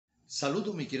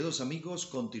Saludos mis queridos amigos,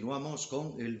 continuamos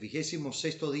con el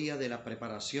 26º día de la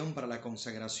preparación para la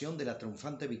consagración de la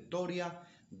triunfante victoria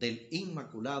del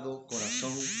Inmaculado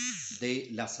Corazón de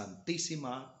la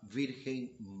Santísima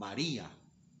Virgen María.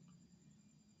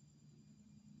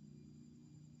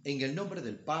 En el nombre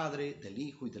del Padre, del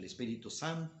Hijo y del Espíritu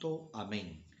Santo.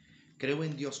 Amén. Creo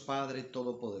en Dios Padre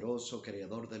Todopoderoso,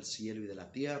 Creador del cielo y de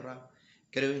la tierra.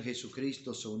 Creo en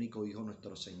Jesucristo, su único Hijo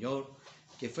nuestro Señor,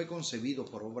 que fue concebido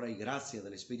por obra y gracia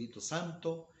del Espíritu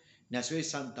Santo, nació de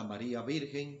Santa María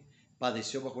Virgen,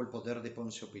 padeció bajo el poder de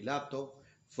Poncio Pilato,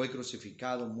 fue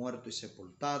crucificado, muerto y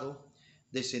sepultado,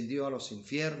 descendió a los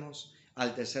infiernos,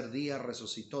 al tercer día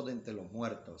resucitó de entre los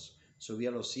muertos, subió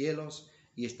a los cielos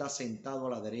y está sentado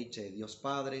a la derecha de Dios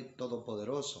Padre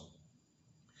Todopoderoso.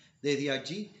 Desde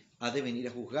allí ha de venir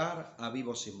a juzgar a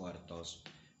vivos y muertos.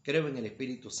 Creo en el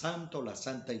Espíritu Santo, la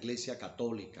Santa Iglesia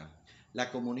Católica, la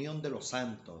comunión de los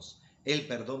santos, el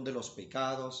perdón de los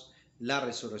pecados, la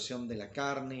resurrección de la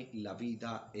carne y la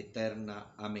vida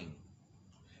eterna. Amén.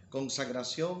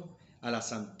 Consagración a la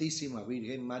Santísima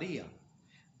Virgen María.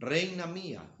 Reina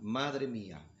mía, Madre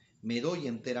mía, me doy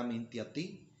enteramente a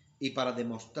ti, y para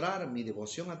demostrar mi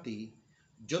devoción a ti,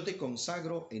 yo te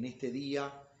consagro en este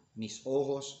día mis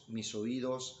ojos, mis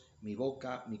oídos, mi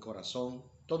boca, mi corazón,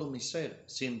 todo mi ser,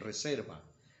 sin reserva.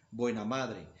 Buena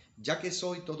Madre, ya que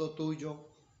soy todo tuyo,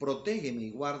 protégeme y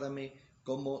guárdame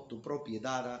como tu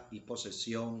propiedad y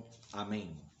posesión.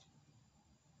 Amén.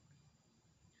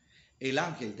 El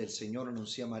ángel del Señor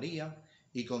anunció a María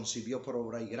y concibió por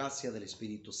obra y gracia del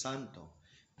Espíritu Santo.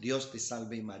 Dios te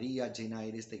salve María, llena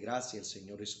eres de gracia, el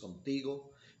Señor es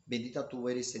contigo. Bendita tú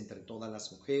eres entre todas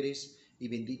las mujeres y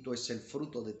bendito es el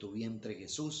fruto de tu vientre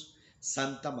Jesús.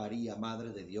 Santa María, Madre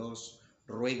de Dios,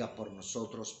 ruega por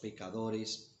nosotros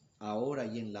pecadores, ahora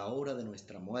y en la hora de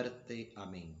nuestra muerte.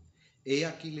 Amén. He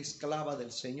aquí la esclava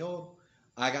del Señor,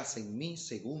 hágase en mí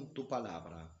según tu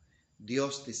palabra.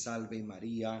 Dios te salve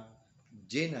María,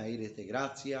 llena eres de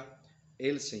gracia,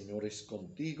 el Señor es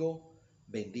contigo,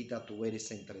 bendita tú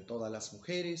eres entre todas las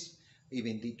mujeres, y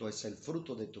bendito es el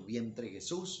fruto de tu vientre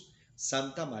Jesús.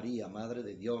 Santa María, Madre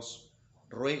de Dios,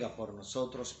 ruega por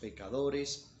nosotros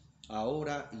pecadores,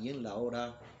 ahora y en la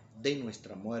hora de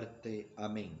nuestra muerte.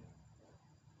 Amén.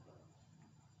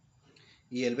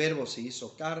 Y el Verbo se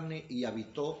hizo carne y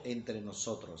habitó entre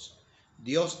nosotros.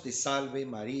 Dios te salve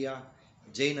María,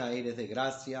 llena eres de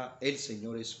gracia, el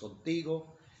Señor es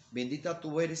contigo, bendita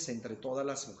tú eres entre todas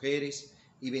las mujeres,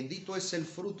 y bendito es el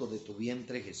fruto de tu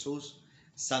vientre Jesús.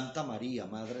 Santa María,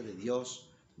 Madre de Dios,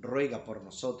 ruega por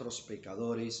nosotros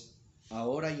pecadores,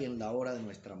 ahora y en la hora de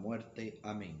nuestra muerte.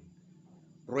 Amén.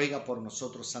 Ruega por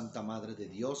nosotros, Santa Madre de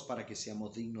Dios, para que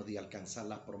seamos dignos de alcanzar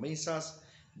las promesas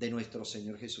de nuestro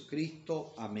Señor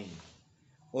Jesucristo. Amén.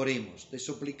 Oremos. Te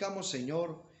suplicamos,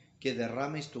 Señor, que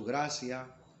derrames tu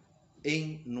gracia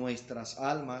en nuestras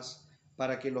almas,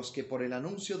 para que los que por el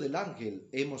anuncio del ángel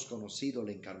hemos conocido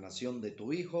la encarnación de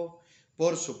tu Hijo,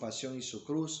 por su pasión y su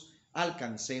cruz,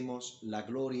 alcancemos la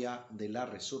gloria de la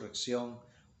resurrección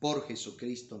por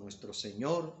Jesucristo nuestro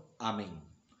Señor. Amén.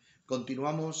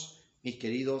 Continuamos, mis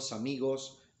queridos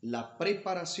amigos, la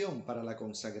preparación para la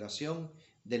consagración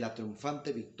de la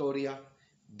triunfante victoria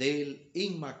del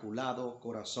Inmaculado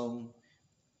Corazón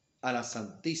a la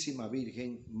Santísima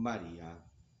Virgen María.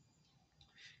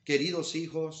 Queridos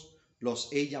hijos,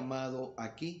 los he llamado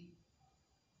aquí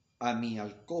a mi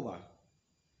alcoba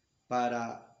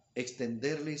para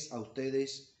extenderles a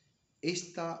ustedes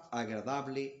esta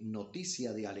agradable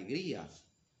noticia de alegría.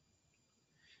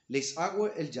 Les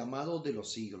hago el llamado de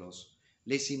los siglos,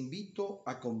 les invito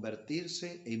a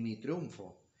convertirse en mi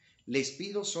triunfo, les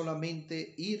pido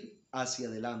solamente ir hacia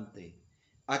adelante,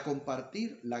 a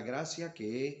compartir la gracia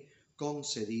que he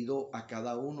concedido a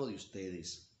cada uno de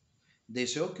ustedes.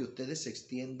 Deseo que ustedes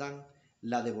extiendan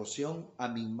la devoción a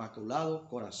mi Inmaculado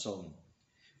Corazón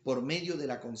por medio de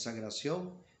la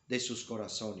consagración de sus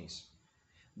corazones.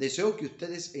 Deseo que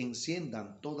ustedes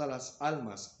enciendan todas las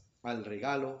almas al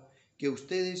regalo que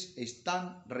ustedes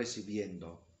están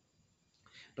recibiendo.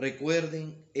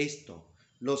 Recuerden esto,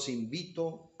 los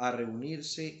invito a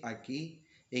reunirse aquí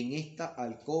en esta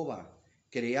alcoba,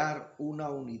 crear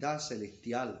una unidad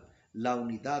celestial, la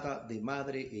unidad de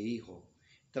madre e hijo.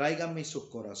 Tráiganme sus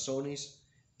corazones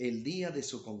el día de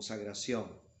su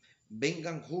consagración.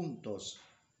 Vengan juntos,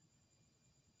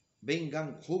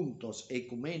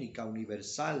 ecuménica,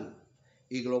 universal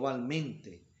y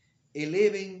globalmente.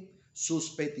 Eleven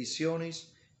sus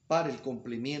peticiones para el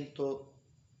cumplimiento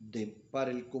de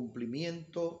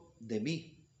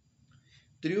mi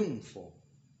triunfo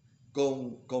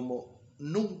como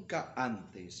nunca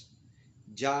antes.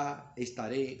 Ya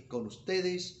estaré con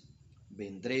ustedes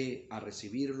vendré a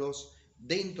recibirlos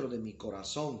dentro de mi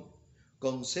corazón.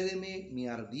 Concédeme mi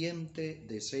ardiente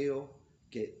deseo,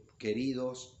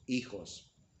 queridos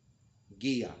hijos.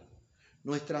 Guía.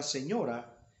 Nuestra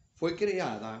Señora fue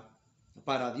creada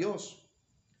para Dios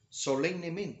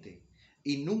solemnemente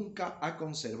y nunca ha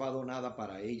conservado nada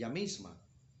para ella misma.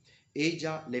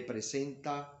 Ella le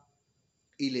presenta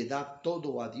y le da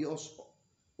todo a Dios,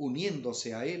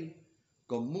 uniéndose a Él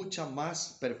con mucha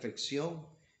más perfección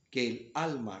que el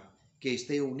alma que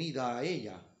esté unida a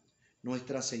ella.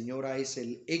 Nuestra Señora es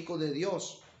el eco de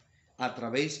Dios. A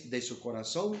través de su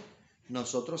corazón,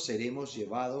 nosotros seremos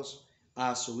llevados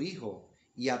a su Hijo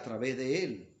y a través de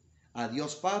Él, a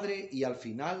Dios Padre, y al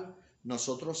final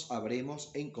nosotros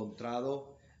habremos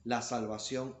encontrado la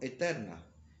salvación eterna.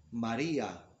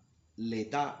 María le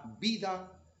da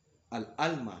vida al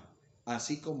alma,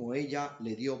 así como ella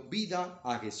le dio vida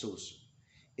a Jesús.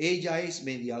 Ella es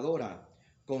mediadora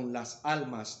con las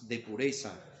almas de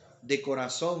pureza, de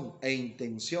corazón e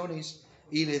intenciones,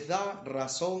 y les da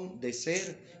razón de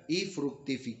ser y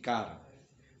fructificar.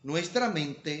 Nuestra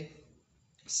mente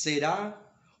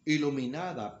será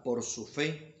iluminada por su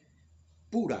fe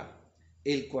pura.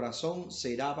 El corazón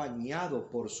será bañado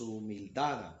por su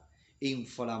humildad,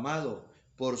 inflamado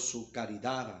por su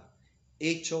caridad,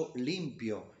 hecho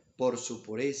limpio por su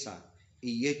pureza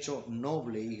y hecho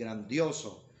noble y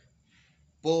grandioso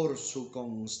por su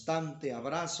constante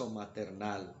abrazo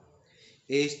maternal.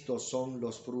 Estos son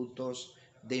los frutos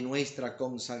de nuestra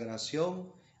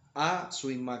consagración a su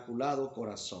inmaculado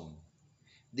corazón.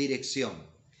 Dirección.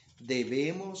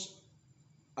 Debemos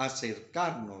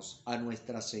acercarnos a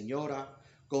Nuestra Señora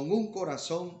con un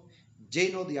corazón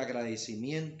lleno de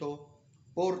agradecimiento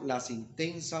por las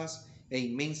intensas e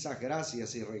inmensas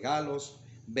gracias y regalos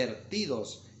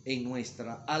vertidos en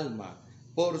nuestra alma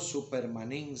por su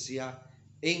permanencia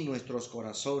en nuestros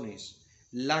corazones.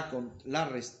 La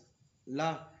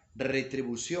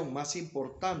retribución más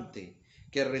importante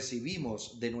que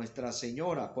recibimos de Nuestra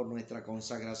Señora por nuestra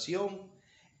consagración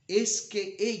es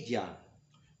que ella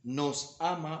nos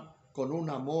ama con un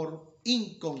amor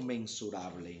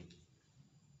inconmensurable.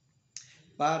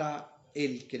 Para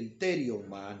el criterio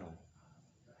humano,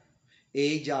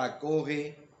 ella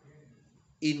acoge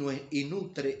y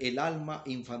nutre el alma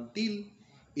infantil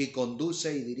y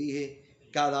conduce y dirige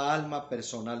cada alma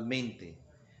personalmente.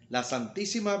 La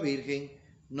Santísima Virgen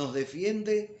nos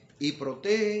defiende y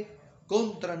protege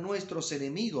contra nuestros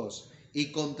enemigos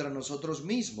y contra nosotros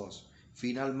mismos.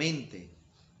 Finalmente,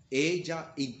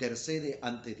 ella intercede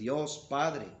ante Dios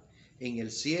Padre en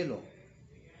el cielo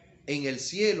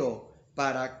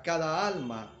para cada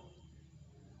alma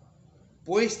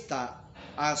puesta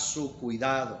a su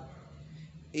cuidado.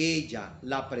 Ella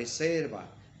la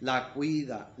preserva, la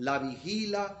cuida, la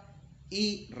vigila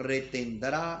y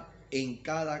retendrá en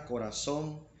cada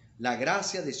corazón la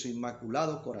gracia de su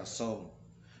inmaculado corazón.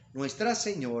 Nuestra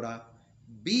Señora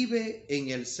vive en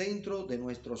el centro de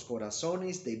nuestros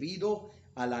corazones debido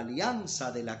a la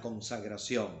alianza de la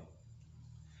consagración.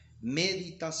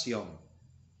 Meditación.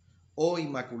 Oh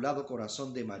Inmaculado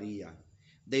Corazón de María,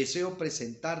 deseo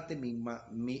presentarte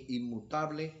mi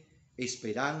inmutable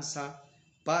esperanza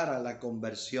para la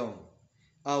conversión.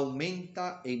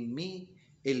 Aumenta en mí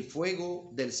el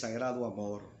fuego del sagrado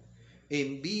amor.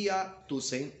 Envía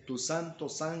tus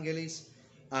santos ángeles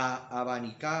a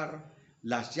abanicar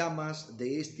las llamas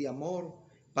de este amor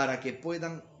para que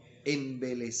puedan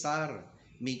embelezar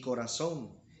mi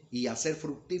corazón y hacer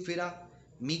fructífera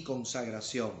mi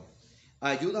consagración.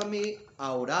 Ayúdame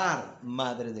a orar,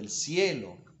 Madre del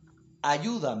Cielo.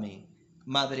 Ayúdame,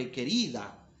 Madre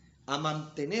querida, a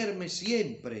mantenerme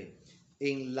siempre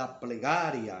en la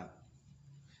plegaria.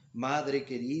 Madre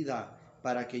querida,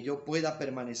 para que yo pueda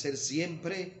permanecer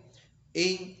siempre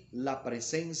en la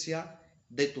presencia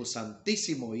de tu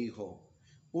Santísimo Hijo.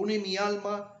 Une mi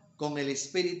alma con el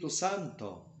Espíritu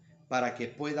Santo para que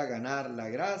pueda ganar la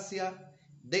gracia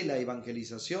de la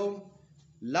evangelización,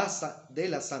 de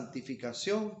la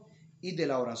santificación y de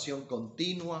la oración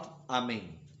continua.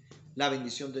 Amén. La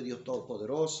bendición de Dios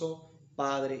Todopoderoso,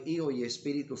 Padre, Hijo y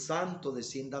Espíritu Santo,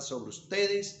 descienda sobre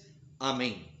ustedes.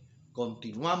 Amén.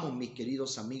 Continuamos, mis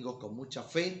queridos amigos, con mucha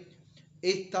fe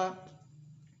esta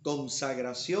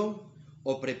consagración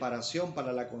o preparación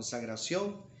para la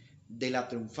consagración de la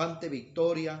triunfante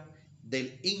victoria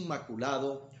del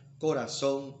Inmaculado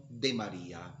Corazón de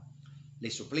María.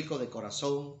 Les suplico de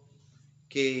corazón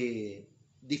que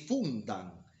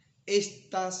difundan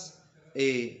esta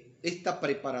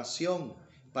preparación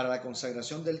para la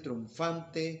consagración de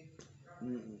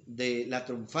la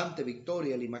triunfante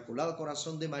victoria del Inmaculado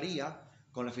Corazón de María,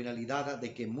 con la finalidad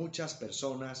de que muchas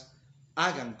personas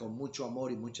hagan con mucho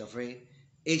amor y mucha fe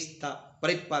esta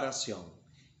preparación.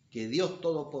 Que Dios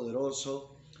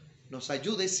Todopoderoso nos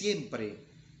ayude siempre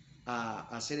a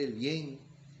hacer el bien,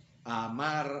 a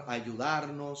amar, a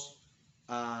ayudarnos,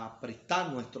 a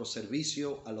prestar nuestro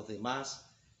servicio a los demás,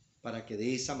 para que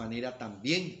de esa manera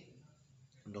también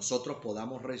nosotros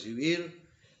podamos recibir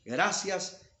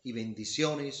gracias y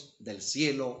bendiciones del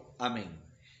cielo. Amén.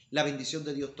 La bendición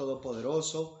de Dios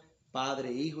Todopoderoso,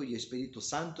 Padre, Hijo y Espíritu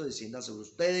Santo, descienda sobre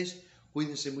ustedes.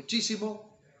 Cuídense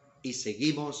muchísimo y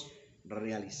seguimos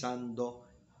realizando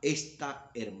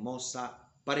esta hermosa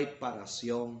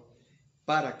preparación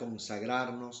para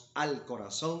consagrarnos al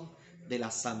corazón de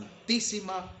la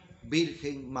Santísima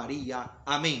Virgen María.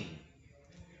 Amén.